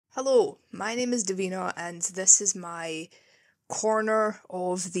Hello, my name is Davina and this is my corner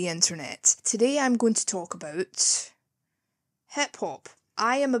of the internet. Today I'm going to talk about hip hop.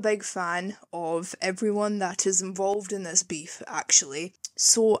 I am a big fan of everyone that is involved in this beef, actually,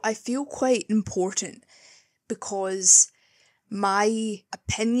 so I feel quite important because my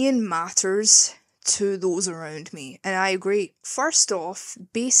opinion matters to those around me, and I agree. First off,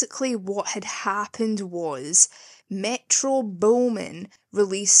 basically what had happened was Metro Boomin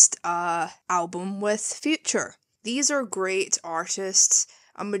released a album with Future. These are great artists.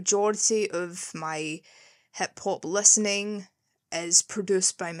 A majority of my hip hop listening is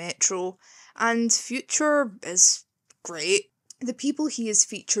produced by Metro, and Future is great. The people he is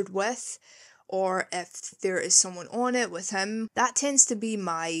featured with, or if there is someone on it with him, that tends to be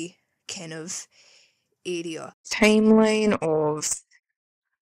my kind of area. Timeline of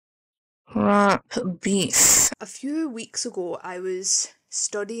rap beef. A few weeks ago, I was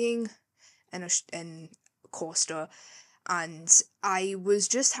studying in Costa, and I was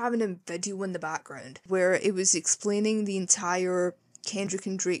just having a video in the background where it was explaining the entire Kendrick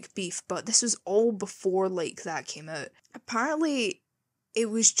and Drake beef, but this was all before like that came out. Apparently, it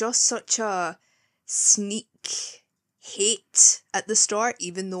was just such a sneak hate at the start,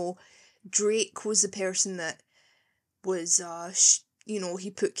 even though Drake was the person that was, he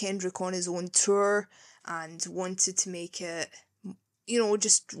put Kendrick on his own tour and wanted to make it,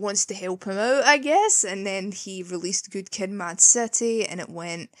 just wants to help him out, I guess. And then he released Good Kid, Mad City, and it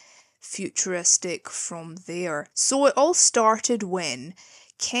went futuristic from there. So it all started when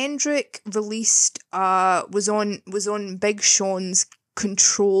Kendrick released, was on Big Sean's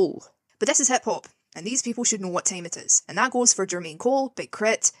Control. But this is hip hop, and these people should know what time it is. And that goes for Jermaine Cole, Big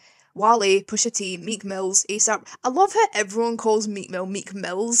Crit, Wale, Pusha T, Meek Mills, ASAP. I love how everyone calls Meek Mill Meek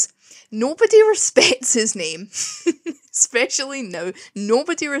Mills. Nobody respects his name. Especially now.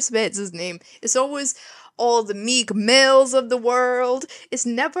 Nobody respects his name. It's always all the Meek Mills of the world. It's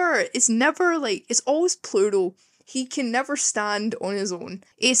always plural. He can never stand on his own.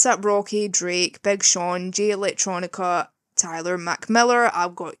 ASAP Rocky, Drake, Big Sean, Jay Electronica, Tyler, Mac Miller.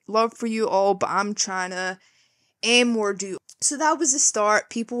 I've got love for you all, but I'm trying to M-word you. So that was the start.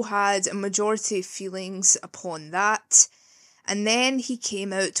 People had a majority of feelings upon that. And then he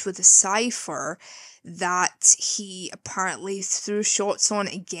came out with a cypher that he apparently threw shots on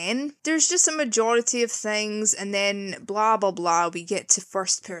again. There's just a majority of things, and then blah blah blah, we get to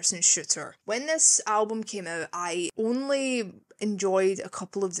first person shooter. When this album came out, I only enjoyed a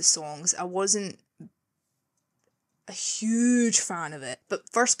couple of the songs. I wasn't a huge fan of it, but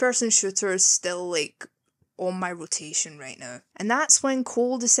first person shooter is still like on my rotation right now. And that's when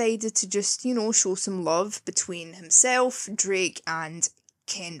Cole decided to just, show some love between himself, Drake, and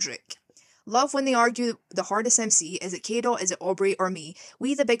Kendrick. Love when they argue the hardest MC, is it K-Dot, is it Aubrey, or me?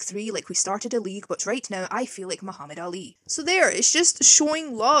 We the big three, like we started a league, but right now I feel like Muhammad Ali. So there, it's just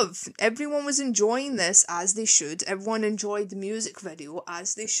showing love. Everyone was enjoying this as they should. Everyone enjoyed the music video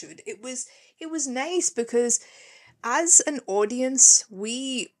as they should. It was nice because as an audience,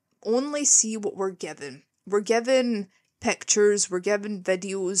 we only see what we're given. We're given pictures, we're given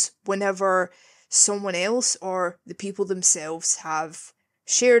videos whenever someone else or the people themselves have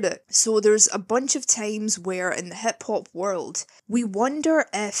shared it. So there's a bunch of times where in the hip hop world, we wonder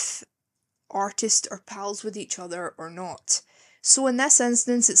if artists are pals with each other or not. So in this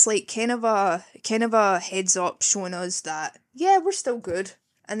instance, it's like kind of a heads up showing us that, yeah, we're still good.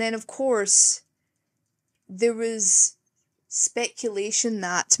 And then of course, there was speculation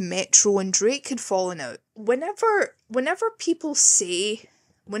that Metro and Drake had fallen out. Whenever people say,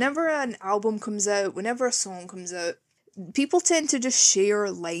 whenever an album comes out, whenever a song comes out, people tend to just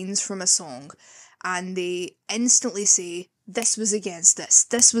share lines from a song and they instantly say, this was against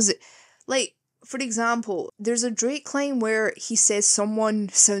this was it. Like, for example, there's a Drake line where he says someone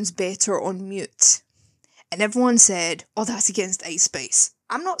sounds better on mute. And everyone said, oh, that's against Ice Spice.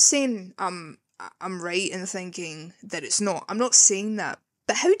 I'm not saying I'm right in thinking that it's not. I'm not saying that.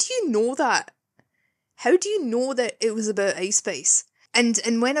 But how do you know that? How do you know that it was about Ice Spice? And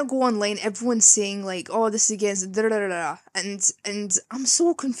when I go online, everyone's saying like, oh, this is against da da da da, and I'm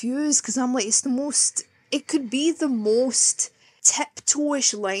so confused because I'm like, it could be the most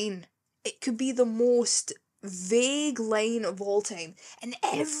tiptoeish line. It could be the most vague line of all time, and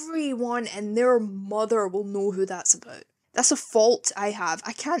everyone and their mother will know who that's about. That's a fault I have.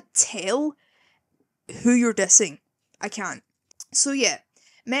 I can't tell who you're dissing. I can't. So yeah,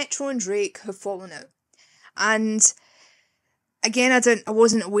 Metro and Drake have fallen out. And again, I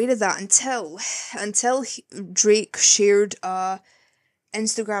wasn't aware of that until Drake shared a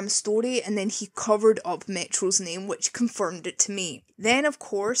Instagram story, and then he covered up Metro's name, which confirmed it to me. Then, of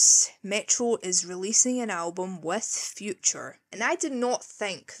course, Metro is releasing an album with Future, and I did not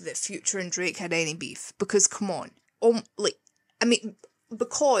think that Future and Drake had any beef, because come on,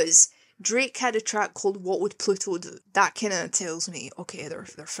 because Drake had a track called What Would Pluto Do? That kind of tells me, okay, they're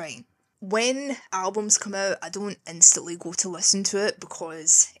fine. When albums come out, I don't instantly go to listen to it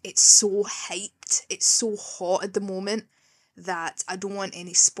because it's so hyped, it's so hot at the moment that I don't want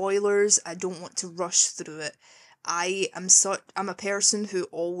any spoilers, I don't want to rush through it. I'm a person who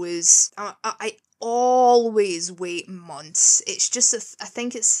I always wait months. It's just, I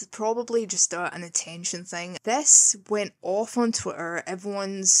think it's probably just an attention thing. This went off on Twitter,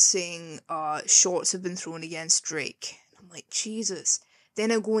 everyone's saying shots have been thrown against Drake. I'm like, Jesus.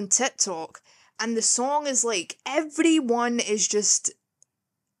 Then I go on TikTok, and the song is like, everyone is just,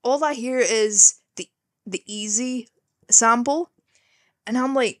 all I hear is the Easy sample, and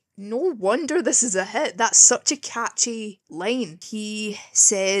I'm like, no wonder this is a hit. That's such a catchy line. He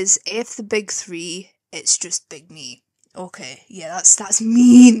says, F the big three, it's just big me. Okay, yeah, that's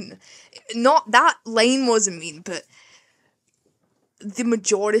mean. Not, that line wasn't mean, but the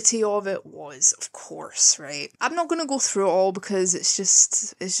majority of it was, of course, right? I'm not gonna go through it all because it's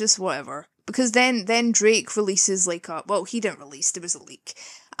just whatever. Because then Drake releases like he didn't release, there was a leak.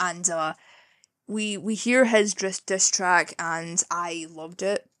 And we hear his diss track, and I loved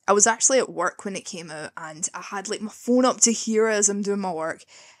it. I was actually at work when it came out, and I had like my phone up to hear it as I'm doing my work.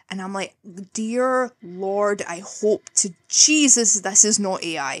 And I'm like, dear Lord, I hope to Jesus this is not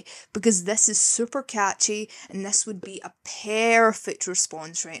AI, because this is super catchy and this would be a perfect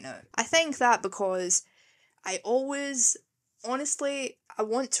response right now. I think that because I want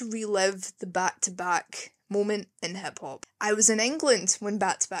to relive the back-to-back moment in hip-hop. I was in England when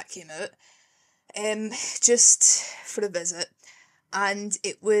back-to-back came out, just for a visit, and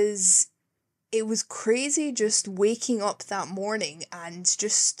it was crazy just waking up that morning and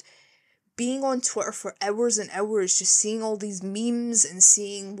just being on Twitter for hours and hours, just seeing all these memes and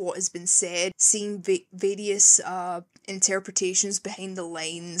seeing what has been said, seeing various interpretations behind the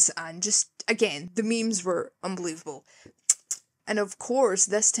lines, and just, again, the memes were unbelievable. And of course,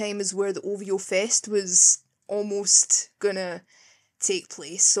 this time is where the OVO Fest was almost gonna take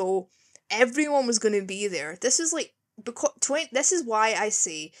place, so everyone was gonna be there. This is like, this is why I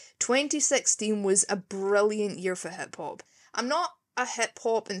say 2016 was a brilliant year for hip-hop. I'm not a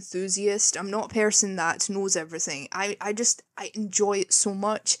hip-hop enthusiast, I'm not a person that knows everything. I enjoy it so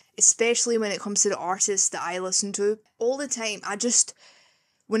much, especially when it comes to the artists that I listen to. All the time,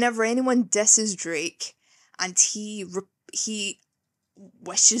 whenever anyone disses Drake, and he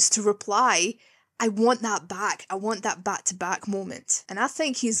wishes to reply, I want that back. I want that back-to-back moment. And I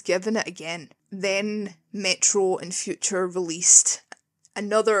think he's given it again. Then Metro and Future released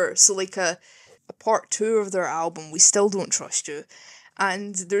another, so like a part 2 of their album, We Still Don't Trust You.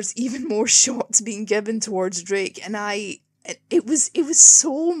 And there's even more shots being given towards Drake. And it was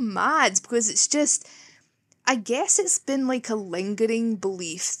so mad, because it's just, I guess it's been like a lingering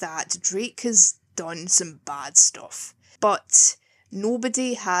belief that Drake has done some bad stuff. But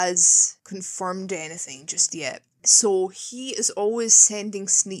nobody has confirmed anything just yet. So he is always sending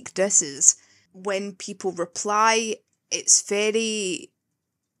sneak disses. When people reply, it's very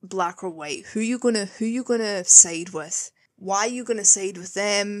black or white. Who you gonna side with? Why are you gonna side with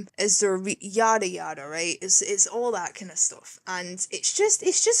them? Is there yada yada, right? It's all that kind of stuff. And it's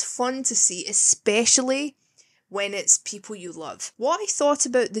just fun to see, especially when it's people you love. What I thought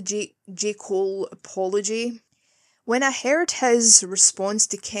about the J. Cole apology, when I heard his response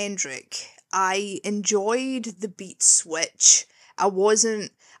to Kendrick, I enjoyed the beat switch. I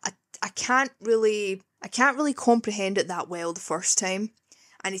can't really comprehend it that well the first time.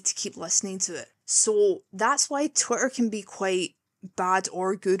 I need to keep listening to it. So that's why Twitter can be quite bad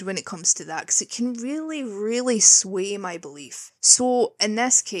or good when it comes to that, because it can really, really sway my belief. So in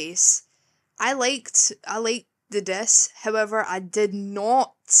this case, I liked the diss. However, I did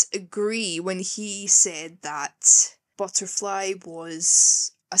not agree when he said that Butterfly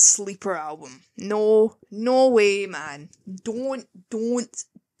was a sleeper album. No way, man. Don't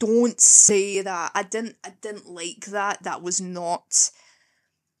say that. I didn't like that.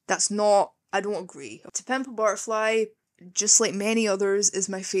 I don't agree. To Pimp a Butterfly, just like many others, is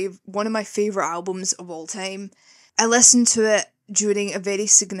one of my favourite albums of all time. I listened to it during a very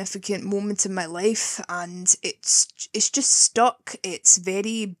significant moment in my life, and it's just stuck. It's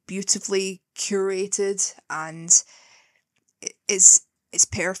very beautifully curated, and it's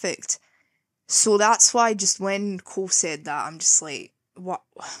perfect. So that's why just when Cole said that, I'm just like, what?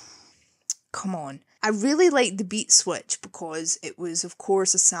 come on. I really liked the beat switch because it was, of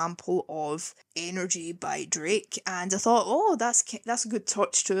course, a sample of Energy by Drake, and I thought, oh, that's a good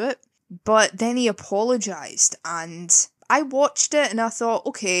touch to it. But then he apologised, and I watched it and I thought,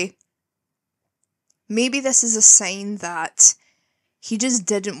 okay, maybe this is a sign that he just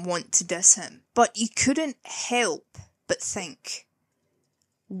didn't want to diss him. But you couldn't help but think,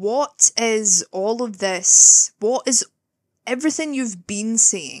 what is all of this? What is everything you've been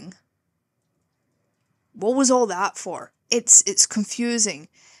saying? What was all that for? It's confusing.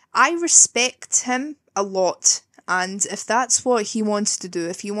 I respect him a lot, and if that's what he wants to do,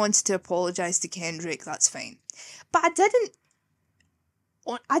 if he wants to apologise to Kendrick, that's fine. But I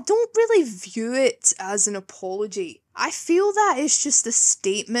don't really view it as an apology. I feel that it's just a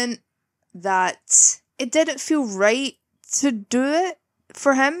statement that it didn't feel right to do it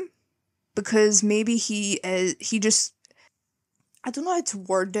for him, because maybe I don't know how to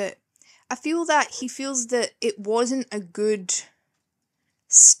word it. I feel that he feels that it wasn't a good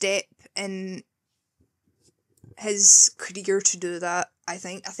step in his career to do that. I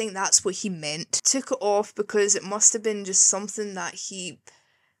think that's what he meant. Took it off because it must have been just something that he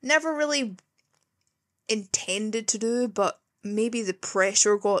never really intended to do, but maybe the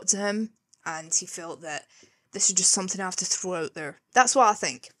pressure got to him and he felt that this is just something I have to throw out there. That's what I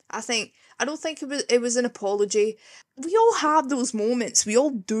think. I don't think it was an apology. We all have those moments. We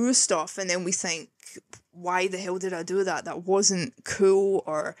all do stuff and then we think, why the hell did I do that? That wasn't cool,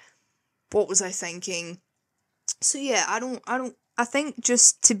 or what was I thinking? So yeah, I think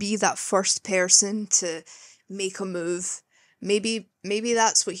just to be that first person to make a move, maybe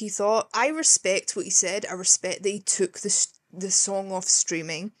that's what he thought. I respect what he said. I respect that he took the song off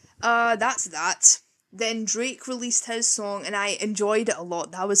streaming. That's that. Then Drake released his song and I enjoyed it a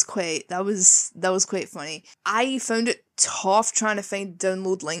lot. That was quite funny. I found it tough trying to find a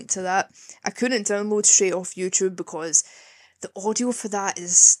download link to that. I couldn't download straight off YouTube because the audio for that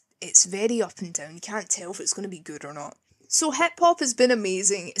it's very up and down. You can't tell if it's going to be good or not. So hip hop has been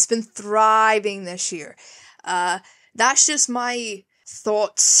amazing. It's been thriving this year. That's just my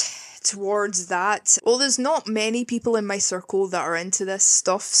thoughts towards that. Well, there's not many people in my circle that are into this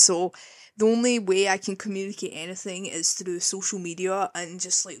stuff, so the only way I can communicate anything is through social media and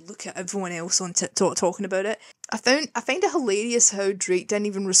just like look at everyone else on TikTok talking about it. I find it hilarious how Drake didn't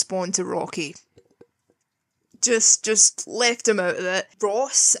even respond to Rocky. Just left him out of it.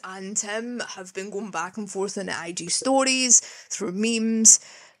 Ross and him have been going back and forth in the IG stories, through memes.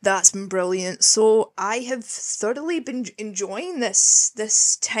 That's been brilliant. So I have thoroughly been enjoying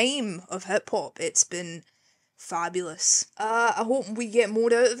this time of hip hop. It's been fabulous. I hope we get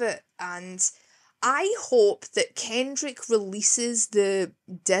more out of it, and I hope that Kendrick releases the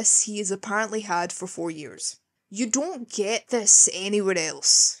diss he has apparently had for 4 years. You don't get this anywhere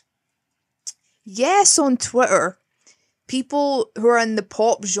else. Yes, on Twitter, people who are in the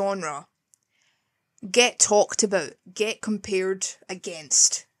pop genre get talked about, get compared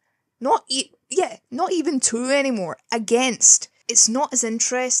against. Not even to anymore. Against. It's not as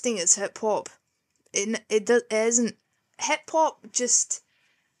interesting as hip hop. It isn't. Hip hop just,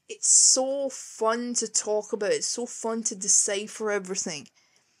 it's so fun to talk about. It's so fun to decipher everything.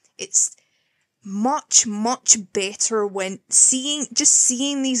 It's much, much better when seeing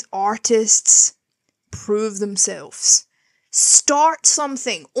these artists prove themselves. Start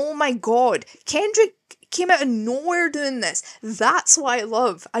something. Oh my god. Kendrick came out of nowhere doing this. That's what I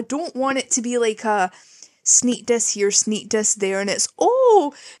love. I don't want it to be like a sneak diss here, sneak diss there, and it's,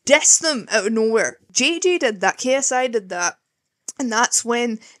 oh, diss them out of nowhere. JJ did that, KSI did that, and that's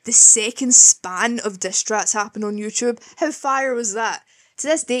when the second span of diss tracks happened on YouTube. How fire was that? To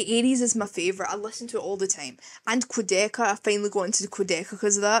this day, 80s is my favourite. I listen to it all the time. And Quadeca, I finally got into Quadeca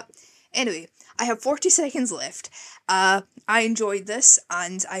because of that. Anyway, I have 40 seconds left. I enjoyed this,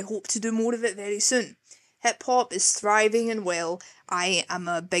 and I hope to do more of it very soon. Hip hop is thriving and well. I am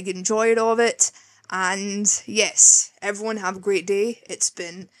a big enjoyer of it. And yes, everyone have a great day. It's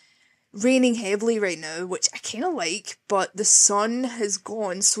been raining heavily right now, which I kind of like, but the sun has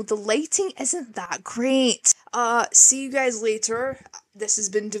gone, so the lighting isn't that great. See you guys later. This has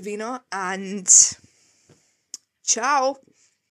been Davina, and ciao.